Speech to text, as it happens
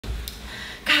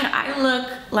God, I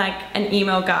look like an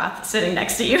emo goth sitting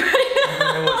next to you right now.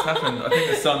 I don't know what's happened. I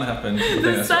think the sun happened.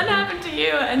 The sun happened to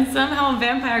you, and somehow a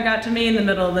vampire got to me in the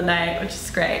middle of the night, which is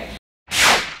great.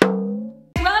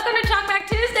 Welcome to Talk Back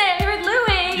Tuesday. I'm here with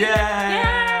Louie.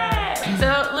 Yeah. Yay!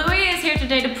 So Louie is here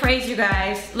today to praise you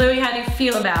guys. Louie, how do you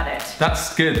feel about it?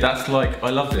 That's good. That's like,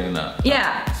 I love doing that.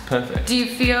 Yeah. It's perfect. Do you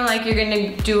feel like you're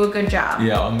gonna do a good job?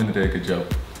 Yeah, I'm gonna do a good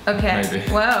job. Okay. Maybe.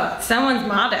 Whoa, someone's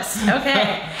modest.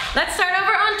 Okay. Let's start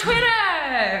over on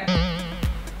Twitter.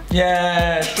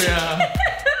 Yeah, Twitter.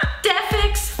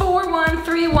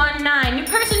 Defix41319. New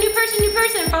person, new person, new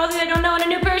person. Follows I don't know and a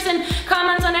new person.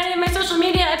 Comments on any of my social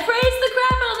media. I praise the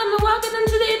crap out of them and welcome them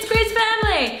to the It's Grace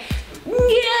family.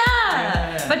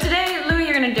 Yeah. But today, Louie,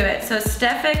 you're gonna do it. So it's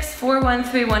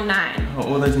Defix41319.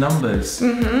 Oh, all those numbers.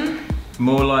 Mm-hmm.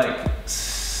 More like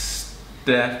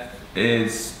Steph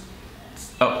is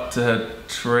up to her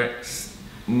tricks.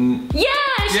 Yeah,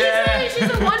 she's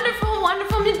a wonderful,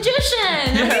 wonderful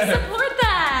magician. Yeah. We support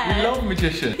that. We love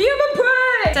magician. Human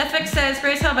pride. Defix says,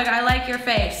 Grace Helbig, I like your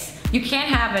face. You can't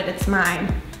have it, it's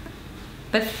mine.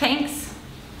 But thanks.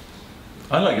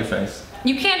 I like your face.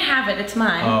 You can't have it, it's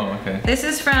mine. Oh, okay. This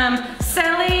is from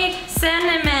Sally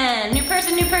Cinnamon. New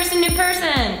person, new person, new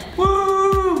person.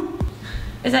 Woo!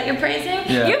 Is that your praising?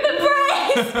 Yeah. You've been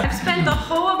praised! I've spent the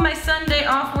whole of my Sunday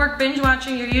off work binge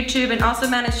watching your YouTube and also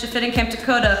managed to fit in Camp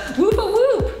Dakota. Whoop a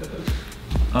whoop!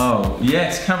 Oh,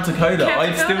 yes, Camp Dakota. Camp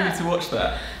I still Dakota. need to watch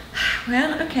that.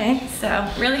 Well, okay, so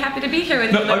really happy to be here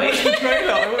with No, you, I Louie. watched the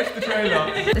trailer. I watched the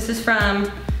trailer. This is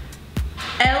from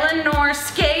Eleanor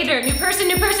Skater. New person,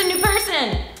 new person, new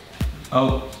person.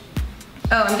 Oh.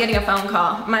 Oh, I'm getting a phone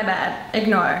call. My bad.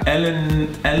 Ignore.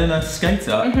 Eleanor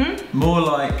Skater? Mm-hmm. More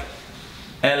like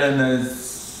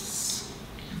Eleanor's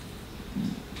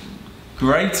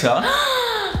greater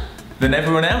than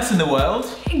everyone else in the world.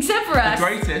 Except for us. The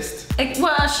greatest.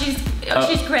 Well, she's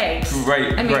great.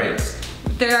 Great, I mean, great.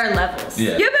 There are levels.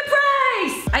 Yeah. You've been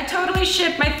praised! I totally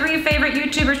shipped my 3 favorite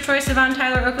YouTubers, Troye Sivan,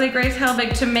 Tyler Oakley, Grace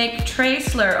Helbig, to make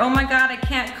Traceler. Oh my god, I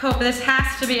can't cope. This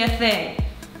has to be a thing.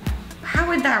 How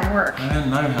would that work? I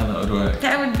don't know how that would work.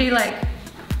 That would be like,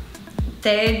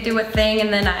 they do a thing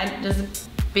and then I'd just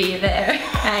be there,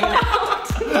 hanging out.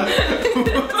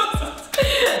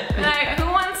 Like, who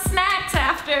wants snacks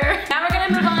after? Now we're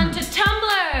gonna move on to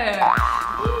Tumblr.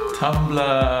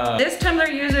 Tumblr. This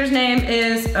Tumblr user's name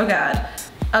is, oh god,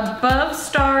 Above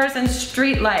Stars and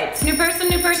Streetlights. New person,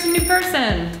 new person, new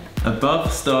person.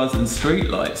 Above stars and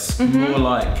streetlights. Mm-hmm. More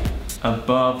like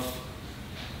above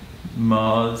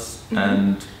Mars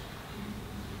and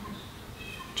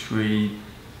tree.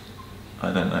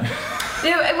 I don't know.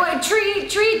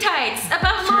 Tree tights.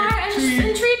 Above Mars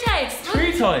and tree tights.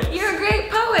 Tree tights. You're a great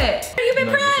poet. You've been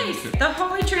No, praised. you're The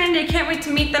Holy Trinity, can't wait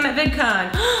to meet them at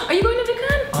VidCon. Are you going to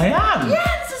VidCon? I am. Yeah,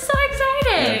 this is so Yeah,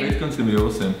 exciting. VidCon's gonna be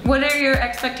awesome. What are your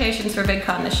expectations for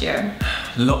VidCon this year?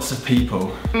 Lots of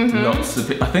people. Mm-hmm. Lots of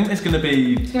people. I think there's gonna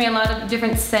be There's gonna be a lot of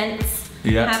different scents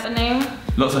happening.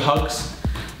 lots of hugs.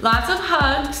 Lots of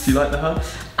hugs. Do you like the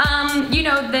hugs? You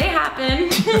know, they happen.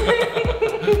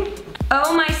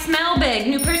 Oh, my smell big.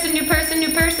 New person, new person,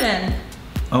 new person.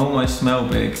 Oh, my smell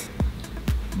big.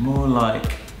 More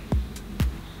like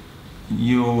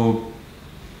you're.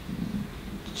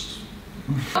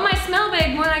 Oh, my smell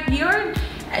big. More like you're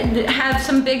have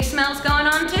some big smells going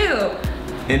on too.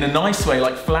 In a nice way,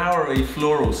 like flowery,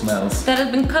 floral smells. That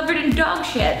have been covered in dog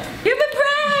shit. You've been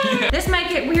praised! Yeah. This might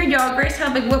get weird, y'all. Grace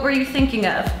Helbig, what were you thinking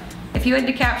of? If you had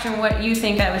to caption what you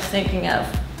think I was thinking of.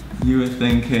 You were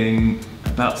thinking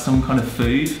about some kind of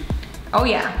food? Oh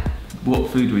yeah. What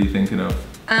food were you thinking of?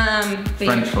 Beer.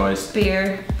 French fries.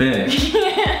 Beer. Beer.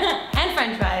 And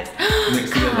French fries.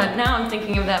 Mixed God, together. now I'm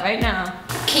thinking of that right now.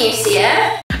 Can you see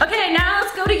it? Okay, now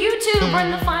let's go to YouTube. We're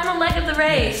in the final leg of the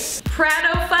race.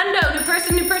 Prado Fundo, new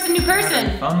person, new person, new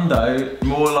person. Fun though,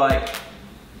 more like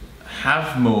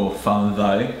have more fun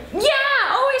though.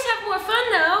 Yeah, always have more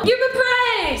fun though. You've been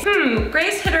praised.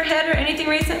 Grace hit her head or anything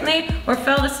recently or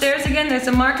fell the stairs again? There's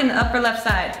a mark in the upper left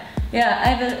side. Yeah, I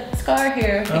have a scar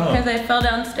here because I fell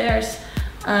downstairs.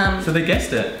 So they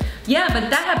guessed it. Yeah, but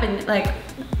that happened like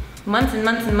months and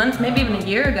months and months, maybe even a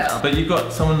year ago. But you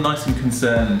got someone nice and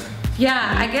concerned.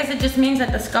 Yeah, I guess it just means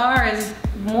that the scar is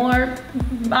more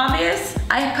obvious.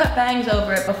 I cut bangs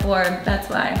over it before, that's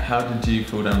why. How did you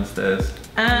fall downstairs?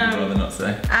 I'd rather not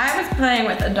say. I was playing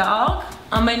with a dog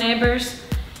on my neighbor's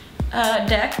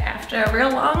deck after a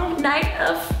real long night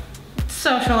of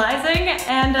socializing,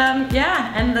 and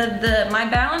yeah, and my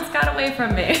balance got away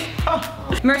from me.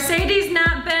 Mercedes,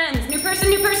 not Benz. New person,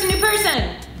 new person, new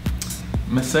person.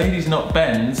 Mercedes, not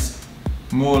Benz.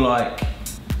 More like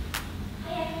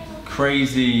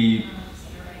crazy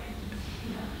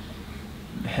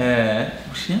hair.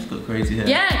 Oh, she has got crazy hair.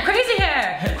 Yeah, crazy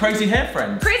hair. Crazy hair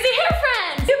friends. Crazy hair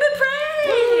friends. You've been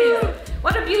praised.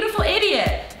 What a beautiful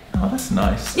idiot. Oh, that's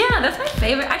nice. Yeah, that's my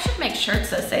favorite. I should make shirts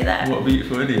that say that. What a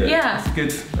beautiful idiot. Yeah.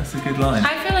 That's a good line.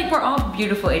 I feel like we're all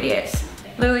beautiful idiots.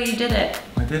 Louis, you did it.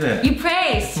 I did it. You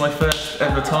praised. It's my first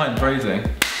ever time praising.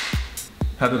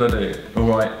 How did I do? All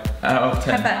right, out of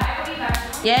 10.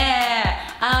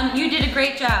 Yeah, you did a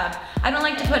great job. I don't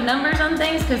like to put numbers on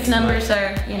things because numbers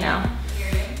are, you know.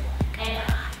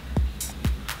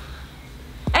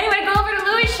 Anyway, go over to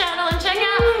Louis' channel and check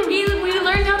out. We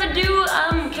learned how to do.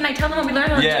 Can I tell them what we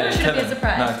learned how to do? Or should it be a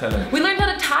surprise? No, tell them. We learned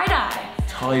how to tie dye.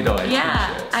 Tie dye.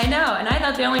 Yeah, I know, and I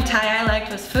thought the only tie I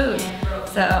liked was food.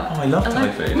 So. Oh, I love Thai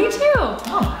food. Me too.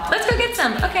 Oh. Let's go get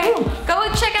some. Okay, go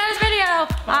check out his video.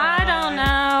 I don't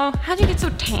know. How'd you get so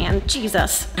tan?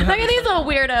 Jesus. Look at these little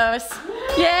weirdos.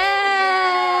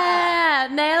 Yeah,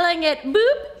 nailing it.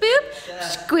 Boop, boop.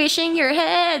 Squishing your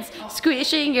heads.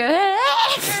 Squishing your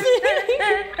heads.